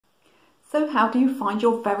So how do you find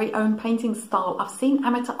your very own painting style? I've seen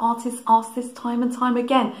amateur artists ask this time and time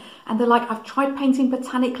again, and they're like, I've tried painting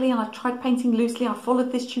botanically and I've tried painting loosely. I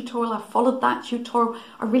followed this tutorial, I followed that tutorial.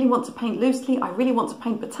 I really want to paint loosely. I really want to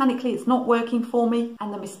paint botanically. It's not working for me.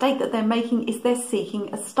 And the mistake that they're making is they're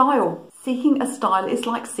seeking a style. Seeking a style is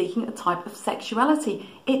like seeking a type of sexuality.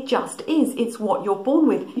 It just is. It's what you're born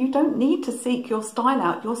with. You don't need to seek your style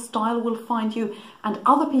out. Your style will find you, and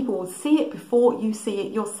other people will see it before you see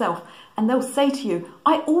it yourself. And they'll say to you,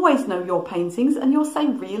 I always know your paintings. And you'll say,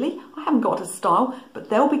 really? I haven't got a style. But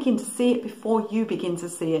they'll begin to see it before you begin to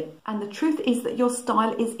see it. And the truth is that your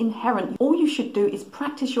style is inherent. All you should do is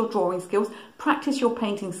practice your drawing skills, practice your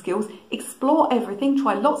painting skills, explore everything,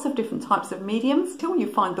 try lots of different types of mediums till you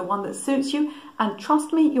find the one that suits you. And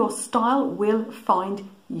trust me, your style will find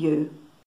you.